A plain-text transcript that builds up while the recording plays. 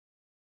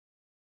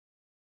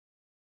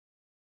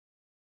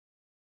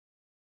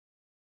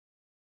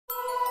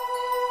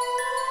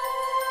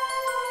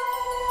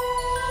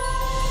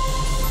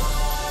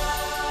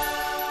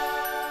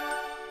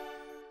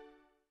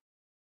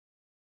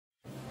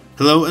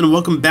Hello and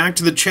welcome back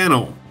to the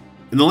channel.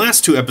 In the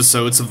last two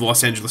episodes of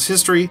Los Angeles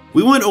history,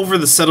 we went over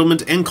the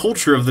settlement and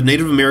culture of the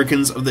Native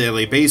Americans of the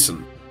LA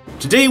Basin.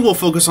 Today we'll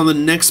focus on the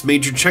next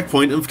major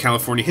checkpoint of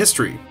California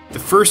history, the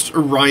first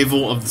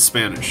arrival of the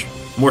Spanish.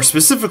 More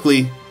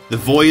specifically, the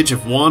Voyage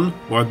of Juan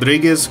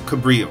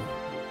Cabrillo,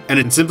 and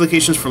its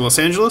implications for Los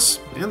Angeles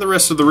and the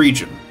rest of the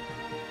region.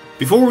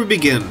 Before we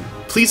begin,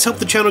 please help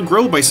the channel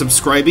grow by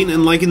subscribing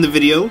and liking the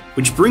video,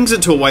 which brings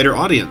it to a wider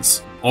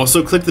audience.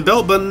 Also click the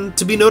bell button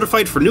to be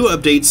notified for new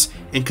updates,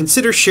 and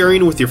consider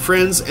sharing with your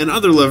friends and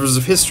other lovers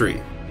of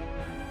history.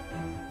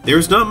 There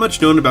is not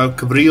much known about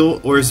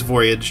Cabrillo or his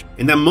voyage,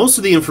 in that most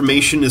of the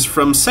information is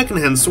from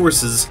secondhand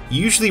sources,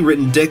 usually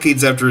written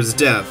decades after his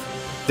death.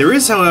 There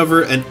is,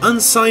 however, an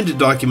unsigned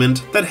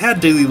document that had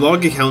daily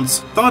log accounts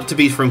thought to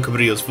be from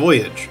Cabrillo's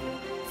voyage.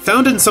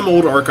 Found in some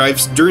old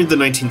archives during the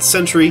 19th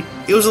century,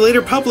 it was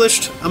later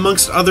published,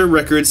 amongst other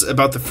records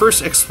about the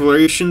first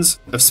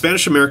explorations of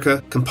Spanish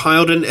America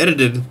compiled and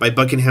edited by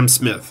Buckingham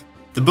Smith.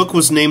 The book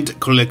was named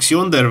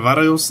Colección de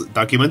varios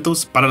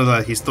documentos para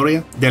la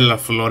historia de la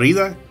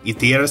Florida y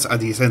tierras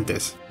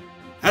adyacentes.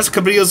 As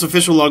Cabrillo's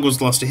official log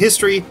was lost to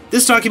history,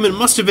 this document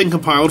must have been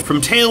compiled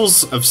from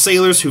tales of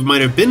sailors who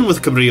might have been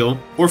with Cabrillo,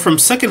 or from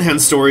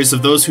secondhand stories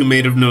of those who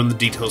may have known the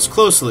details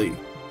closely.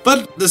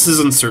 But this is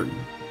uncertain.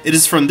 It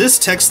is from this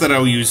text that I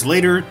will use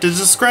later to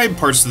describe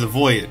parts of the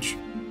voyage.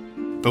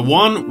 But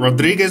Juan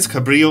Rodriguez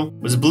Cabrillo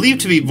was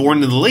believed to be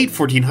born in the late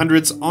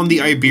 1400s on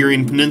the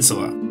Iberian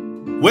Peninsula.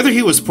 Whether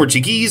he was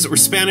Portuguese or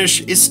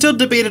Spanish is still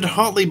debated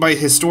hotly by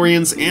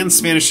historians and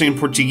Spanish and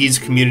Portuguese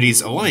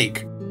communities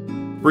alike.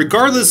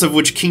 Regardless of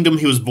which kingdom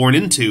he was born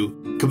into,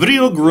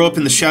 Cabrillo grew up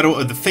in the shadow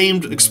of the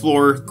famed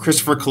explorer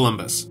Christopher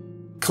Columbus.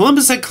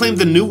 Columbus had claimed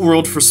the New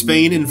World for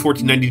Spain in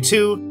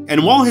 1492,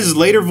 and while his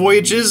later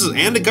voyages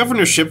and a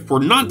governorship were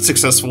not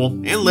successful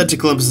and led to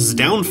Columbus's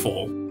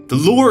downfall, the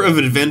lure of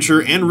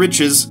adventure and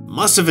riches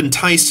must have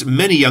enticed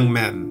many young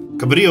men,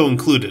 Cabrillo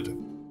included.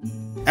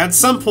 At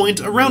some point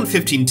around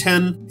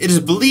 1510, it is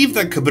believed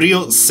that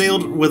Cabrillo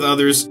sailed with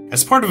others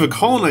as part of a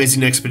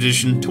colonizing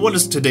expedition to what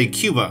is today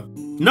Cuba.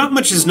 Not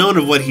much is known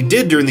of what he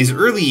did during these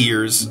early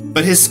years,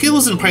 but his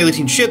skills in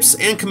piloting ships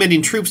and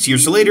commanding troops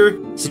years later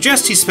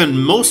suggest he spent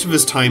most of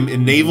his time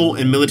in naval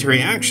and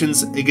military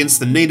actions against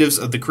the natives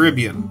of the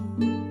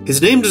Caribbean.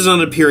 His name does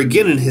not appear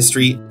again in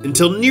history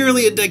until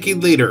nearly a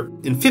decade later,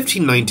 in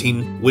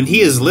 1519, when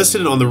he is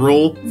listed on the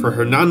roll for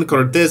Hernán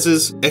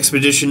Cortés's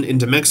expedition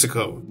into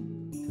Mexico.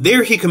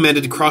 There he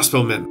commanded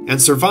crossbowmen,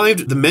 and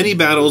survived the many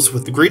battles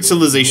with the great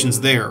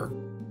civilizations there.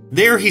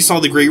 There he saw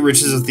the great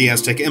riches of the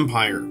Aztec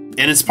Empire,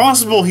 and it's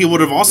possible he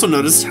would have also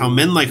noticed how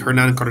men like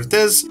Hernán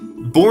Cortés,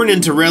 born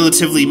into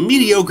relatively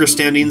mediocre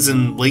standings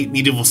in late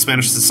medieval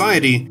Spanish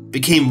society,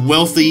 became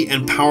wealthy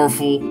and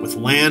powerful with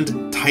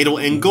land, title,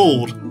 and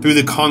gold through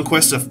the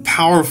conquest of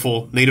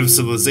powerful native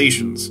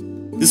civilizations.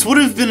 This would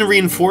have been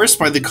reinforced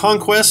by the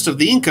conquest of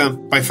the Inca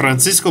by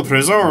Francisco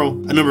Pizarro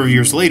a number of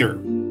years later.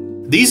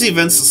 These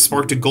events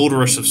sparked a gold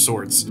rush of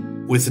sorts,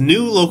 with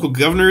new local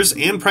governors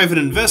and private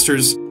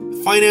investors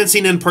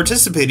financing and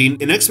participating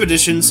in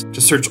expeditions to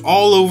search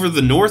all over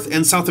the North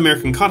and South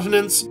American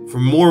continents for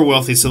more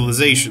wealthy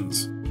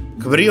civilizations.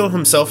 Cabrillo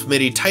himself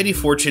made a tidy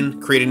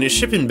fortune creating a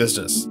shipping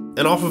business,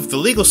 and off of the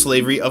legal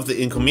slavery of the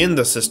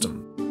encomienda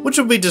system, which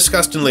will be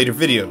discussed in later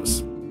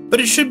videos. But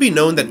it should be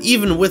known that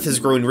even with his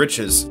growing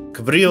riches,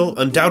 Cabrillo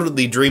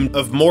undoubtedly dreamed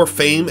of more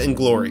fame and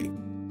glory.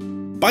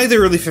 By the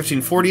early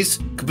 1540s,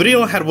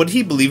 Cabrillo had what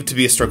he believed to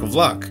be a stroke of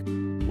luck.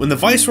 When the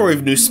Viceroy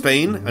of New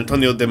Spain,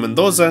 Antonio de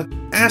Mendoza,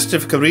 asked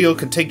if Cabrillo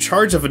could take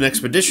charge of an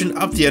expedition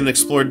up the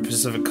unexplored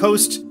Pacific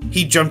coast,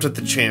 he jumped at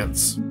the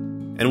chance.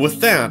 And with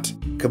that,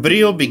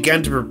 Cabrillo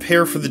began to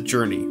prepare for the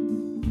journey.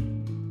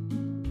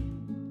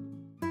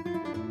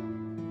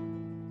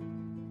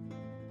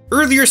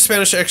 Earlier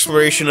Spanish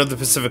exploration of the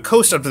Pacific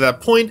coast up to that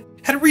point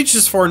had reached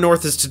as far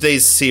north as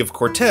today's Sea of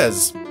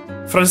Cortez.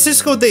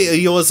 Francisco de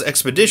Ulloa's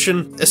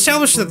expedition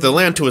established that the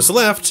land to his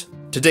left,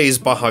 today's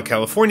Baja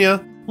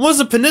California, was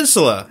a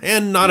peninsula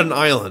and not an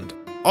island,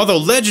 although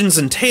legends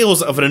and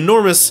tales of an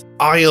enormous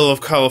Isle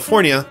of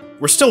California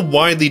were still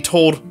widely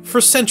told for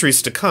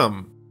centuries to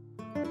come.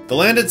 The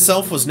land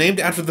itself was named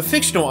after the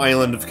fictional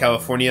island of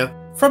California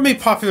from a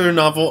popular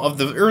novel of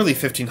the early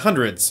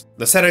 1500s,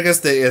 Las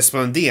Sergas de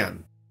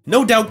Esplandian,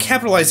 no doubt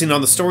capitalizing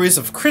on the stories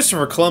of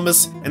Christopher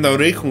Columbus and the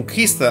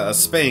Reconquista of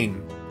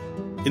Spain.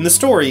 In the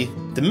story,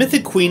 the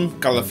mythic queen,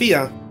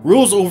 Calafia,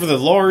 rules over the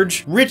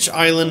large, rich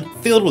island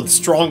filled with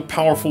strong,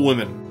 powerful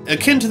women,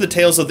 akin to the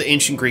tales of the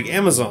ancient Greek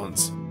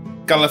Amazons.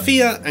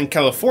 Calafia and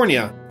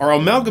California are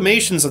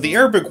amalgamations of the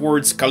Arabic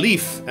words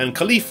caliph and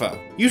khalifa,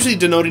 usually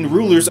denoting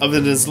rulers of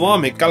an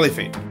Islamic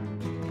caliphate.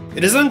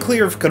 It is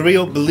unclear if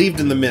Cabrillo believed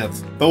in the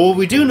myth, but what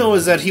we do know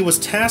is that he was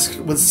tasked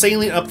with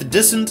sailing up the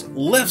distant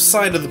left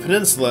side of the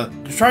peninsula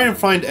to try and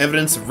find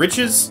evidence of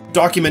riches,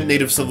 document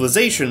native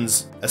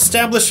civilizations,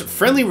 establish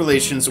friendly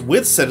relations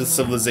with said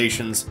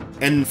civilizations,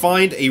 and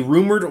find a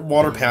rumored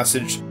water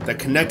passage that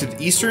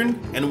connected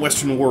Eastern and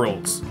Western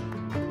worlds.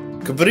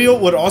 Cabrillo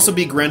would also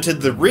be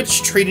granted the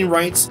rich trading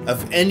rights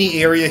of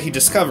any area he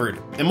discovered,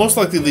 and most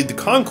likely lead to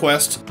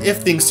conquest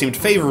if things seemed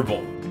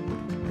favorable.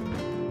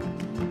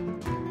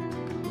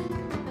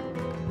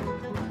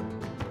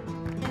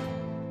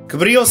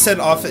 Cabrillo set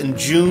off in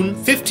June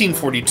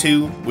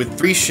 1542 with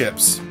 3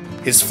 ships,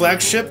 his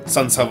flagship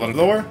San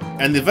Salvador,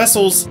 and the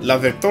vessels La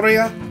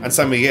Victoria and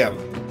San Miguel.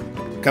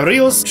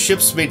 Cabrillo's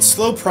ships made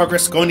slow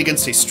progress going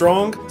against a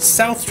strong,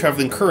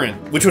 south-traveling current,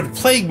 which would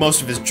plague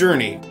most of his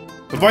journey.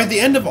 But by the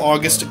end of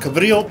August,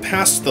 Cabrillo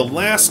passed the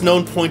last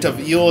known point of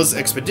Ulloa's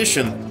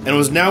expedition and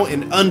was now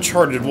in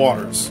uncharted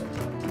waters.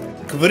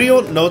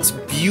 Cabrillo notes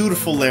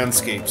beautiful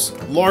landscapes,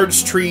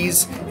 large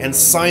trees, and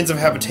signs of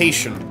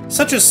habitation,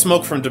 such as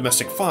smoke from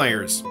domestic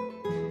fires.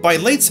 By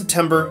late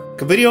September,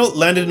 Cabrillo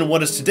landed in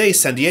what is today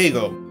San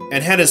Diego,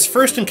 and had his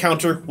first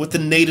encounter with the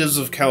natives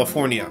of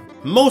California,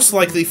 most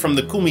likely from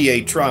the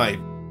Kumeyaay tribe.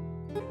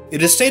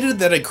 It is stated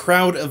that a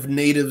crowd of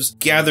natives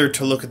gathered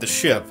to look at the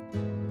ship,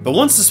 but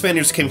once the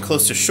Spaniards came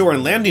close to shore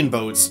in landing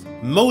boats,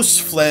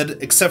 most fled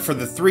except for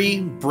the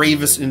 3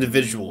 bravest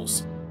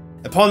individuals.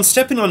 Upon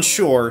stepping on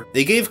shore,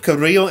 they gave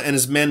Cabrillo and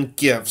his men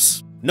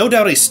gifts, no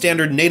doubt a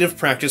standard native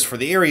practice for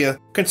the area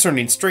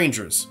concerning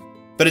strangers.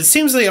 But it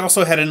seems they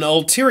also had an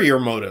ulterior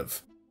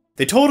motive.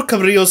 They told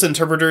Cabrillo's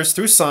interpreters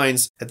through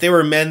signs that they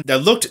were men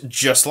that looked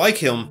just like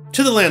him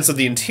to the lands of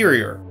the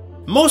interior,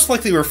 most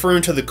likely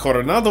referring to the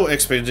Coronado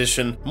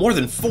expedition more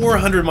than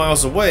 400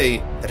 miles away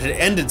that had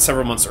ended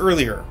several months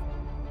earlier.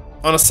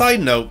 On a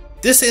side note,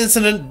 this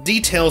incident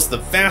details the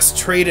vast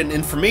trade and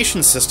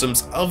information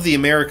systems of the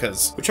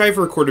Americas, which I've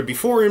recorded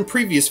before in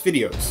previous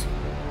videos.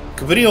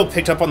 Cabrillo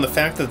picked up on the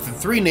fact that the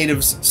 3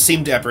 natives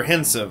seemed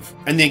apprehensive,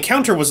 and the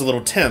encounter was a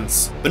little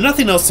tense, but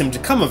nothing else seemed to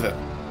come of it.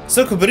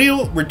 So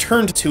Cabrillo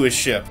returned to his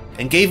ship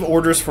and gave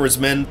orders for his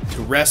men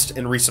to rest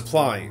and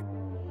resupply.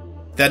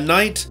 That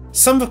night,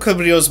 some of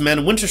Cabrillo's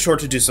men went ashore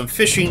to do some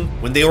fishing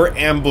when they were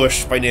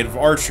ambushed by native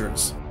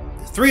archers.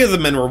 3 of the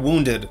men were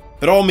wounded,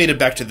 but all made it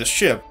back to the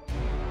ship.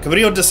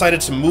 Cabrillo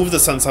decided to move the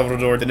San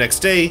Salvador the next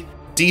day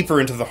deeper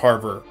into the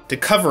harbor to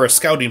cover a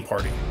scouting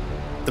party.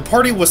 The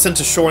party was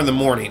sent ashore in the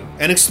morning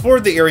and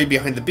explored the area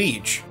behind the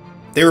beach.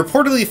 They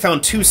reportedly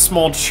found 2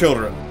 small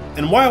children,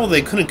 and while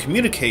they couldn't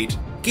communicate,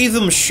 gave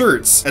them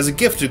shirts as a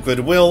gift of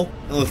goodwill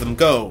and let them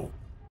go.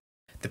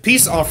 The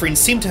peace offering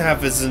seemed to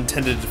have its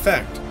intended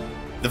effect.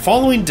 The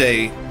following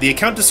day, the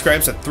account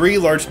describes that 3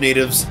 large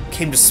natives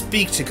came to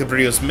speak to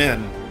Cabrillo's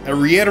men and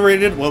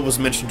reiterated what was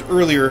mentioned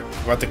earlier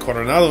about the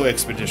Coronado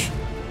expedition.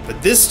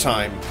 But this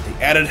time,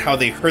 they added how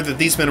they heard that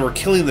these men were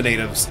killing the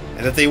natives,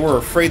 and that they were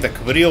afraid that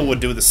Cabrillo would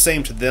do the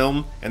same to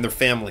them and their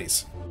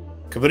families.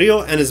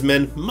 Cabrillo and his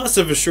men must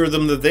have assured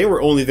them that they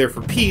were only there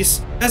for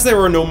peace, as there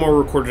were no more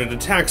recorded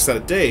attacks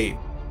that day.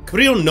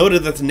 Cabrillo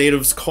noted that the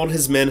natives called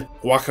his men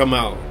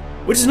guacamal,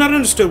 which is not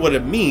understood what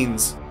it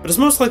means, but is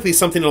most likely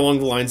something along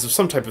the lines of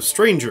some type of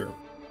stranger.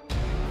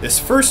 This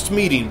first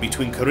meeting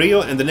between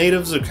Cabrillo and the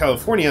natives of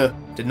California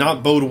did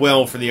not bode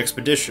well for the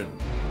expedition.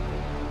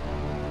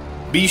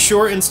 Be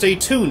sure and stay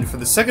tuned for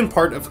the second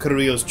part of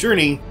Cabrillo's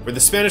journey, where the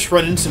Spanish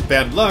run into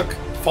bad luck,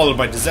 followed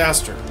by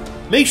disaster.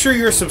 Make sure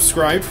you're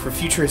subscribed for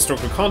future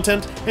historical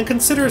content, and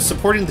consider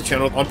supporting the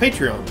channel on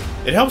Patreon.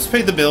 It helps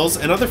pay the bills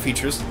and other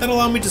features that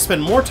allow me to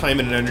spend more time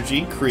and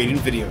energy creating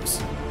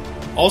videos.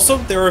 Also,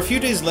 there are a few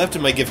days left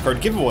in my gift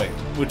card giveaway,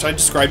 which I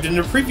described in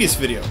a previous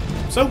video,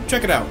 so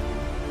check it out.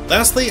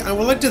 Lastly, I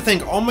would like to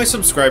thank all my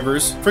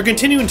subscribers for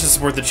continuing to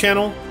support the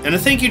channel, and a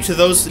thank you to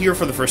those here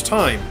for the first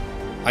time.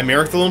 I'm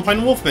Eric the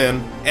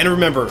LonePineWolfman, and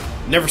remember,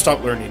 never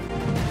stop learning.